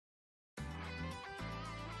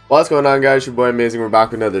What's going on, guys? Your boy Amazing. We're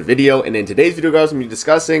back with another video, and in today's video, guys, I'm gonna be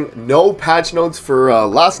discussing no patch notes for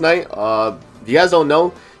last night. If you guys don't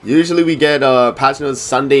know, usually we get patch notes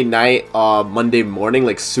Sunday night, Monday morning,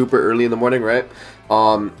 like super early in the morning, right?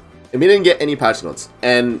 And we didn't get any patch notes,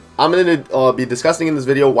 and I'm gonna be discussing in this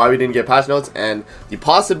video why we didn't get patch notes and the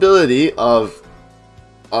possibility of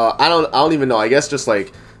I don't even know. I guess just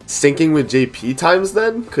like syncing with JP times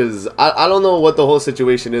then, because I don't know what the whole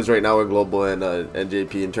situation is right now with Global and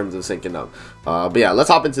JP in terms of syncing up. But yeah, let's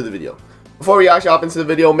hop into the video. Before we actually hop into the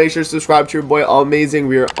video, make sure to subscribe to your boy Amazing.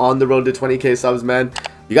 We are on the road to 20k subs, man.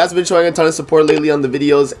 You guys have been showing a ton of support lately on the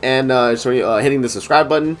videos and hitting the subscribe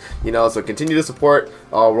button, you know, so continue to support.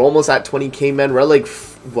 We're almost at 20k, man. We're like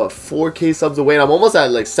what, 4k subs away, and I'm almost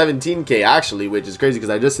at like 17k actually, which is crazy because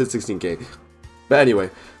I just hit 16k. But anyway,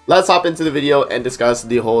 let's hop into the video and discuss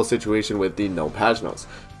the whole situation with the no patch notes.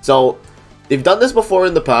 So they've done this before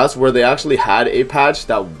in the past where they actually had a patch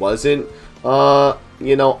that wasn't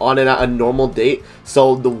you know, on a normal date.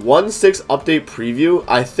 So the 1.6 update preview,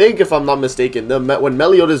 I think if I'm not mistaken, when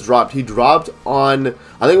Meliodas dropped, he dropped on,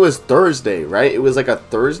 I think it was Thursday, right? It was like a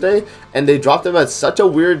Thursday, and they dropped them at such a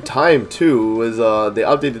weird time too. It was they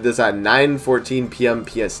updated this at 9:14 p.m.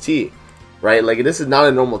 PST, right? Like, this is not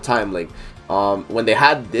a normal time. Like, when they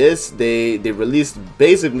had this, they released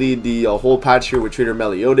basically the whole patch here with Trader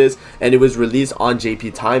Meliodas, and it was released on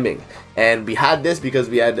JP timing. And we had this because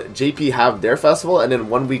we had JP have their festival, and then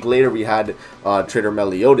 1 week later we had Trader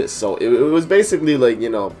Meliodas. So it was basically like, you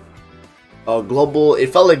know, Global.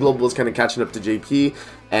 It felt like Global was kind of catching up to JP,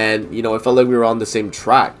 and you know, it felt like we were on the same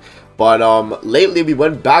track. But lately we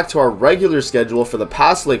went back to our regular schedule for the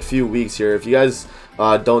past like few weeks here. If you guys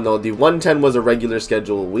don't know, the 110 was a regular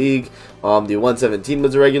schedule week, the 117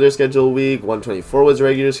 was a regular schedule week, 124 was a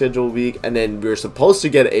regular schedule week, and then we were supposed to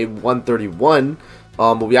get a 131,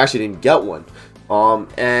 but we actually didn't get one.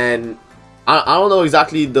 And I don't know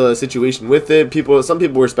exactly the situation with it. Some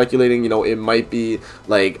people were speculating, you know, it might be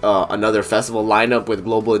like another festival lineup with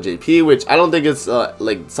Global and JP, which I don't think it's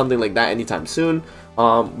like something like that anytime soon.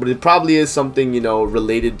 But it probably is something, you know,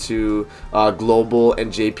 related to Global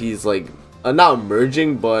and JP's like not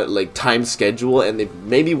merging, but like time schedule, and they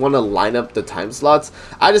maybe want to line up the time slots.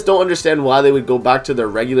 I just don't understand why they would go back to their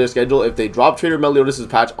regular schedule if they drop Trader Meliodas'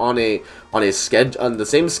 patch on the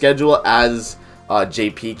same schedule as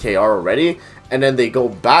JPKR already, and then they go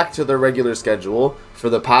back to their regular schedule for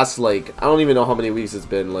the past, like, I don't even know how many weeks it's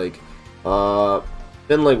been, like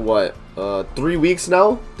what, 3 weeks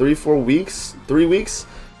now, 3 weeks,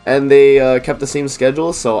 and they kept the same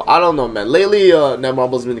schedule. So I don't know, man. Lately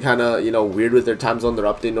Netmarble's been kind of, you know, weird with their time zone, their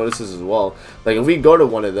update notices as well. Like, if we go to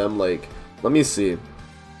one of them, like, let me see,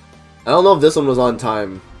 I don't know if this one was on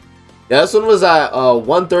time. Yeah, this one was at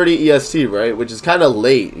 1:30 EST, right? Which is kind of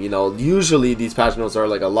late, you know. Usually these patch notes are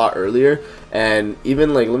like a lot earlier, and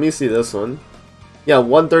even like, let me see this one. Yeah,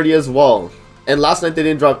 1:30 as well. And last night they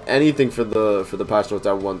didn't drop anything for the patch notes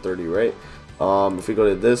at 1:30, right? If we go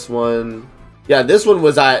to this one, yeah, this one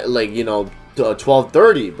was at like, you know,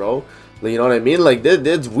 12:30, bro. Like, you know what I mean? Like,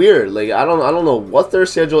 it's weird. Like, I don't know what their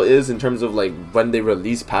schedule is in terms of like when they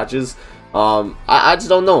release patches. I just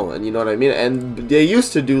don't know, and you know what I mean. And they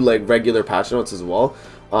used to do like regular patch notes as well.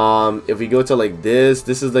 If we go to like this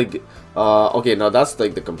is like okay, no, that's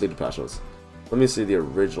like the completed patch notes. Let me see the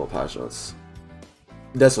original patch notes.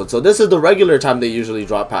 This one. So this is the regular time they usually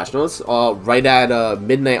drop patch notes, right at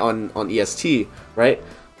midnight on EST, right?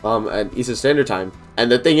 At Eastern Standard Time. And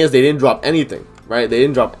the thing is, they didn't drop anything, right? They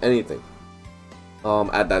didn't drop anything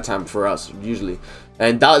at that time for us usually,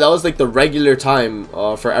 and that was like the regular time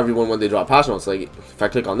for everyone when they drop patch notes. Like, if I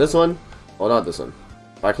click on this one, oh, not this one,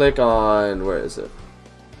 if I click on, where is it,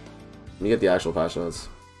 let me get the actual patch notes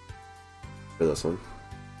for this one.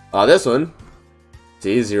 This one,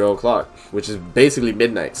 see, 0 o'clock, which is basically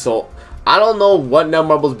midnight. So I don't know what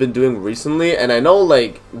Netmarble's been doing recently, and I know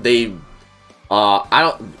like they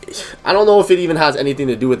I don't know if it even has anything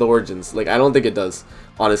to do with Origins. Like, I don't think it does,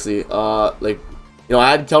 honestly. Like, you know,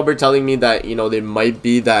 I had Kelbert telling me that, you know, there might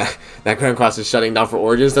be that Grand Cross is shutting down for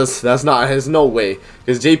Origins. That's not, there's no way,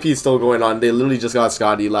 because JP is still going on. They literally just got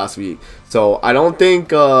Scotty last week, so I don't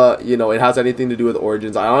think you know, it has anything to do with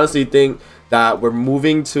Origins. I honestly think that we're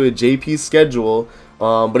moving to a JP schedule,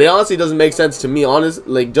 but it honestly doesn't make sense to me,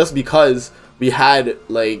 like, just because we had,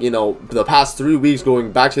 like, you know, the past 3 weeks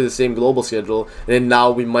going back to the same global schedule, and then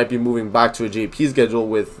now we might be moving back to a JP schedule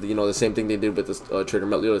with, you know, the same thing they did with this Trader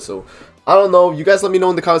Meliodas. So I don't know. You guys let me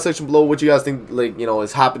know in the comment section below what you guys think, like, you know,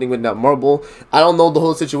 is happening with Netmarble. I don't know the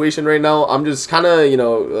whole situation right now. I'm just kind of, you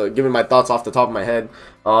know, giving my thoughts off the top of my head.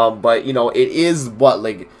 But, you know, it is what,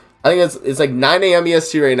 like, I think it's like 9 a.m.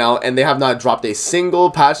 EST right now, and they have not dropped a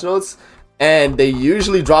single patch notes. And they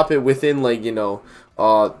usually drop it within, like, you know,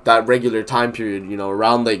 that regular time period, you know,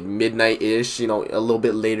 around like midnight-ish, you know, a little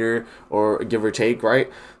bit later or give or take, right?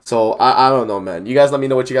 So I don't know, man. You guys let me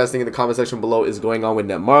know what you guys think in the comment section below is going on with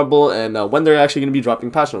Netmarble and when they're actually going to be dropping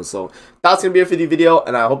patch notes. So that's going to be it for the video,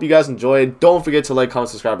 and I hope you guys enjoyed. Don't forget to like, comment,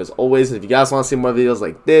 subscribe as always. And if you guys want to see more videos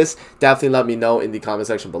like this, definitely let me know in the comment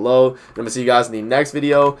section below. And I'm going to see you guys in the next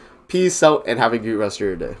video. Peace out and have a great rest of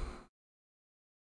your day.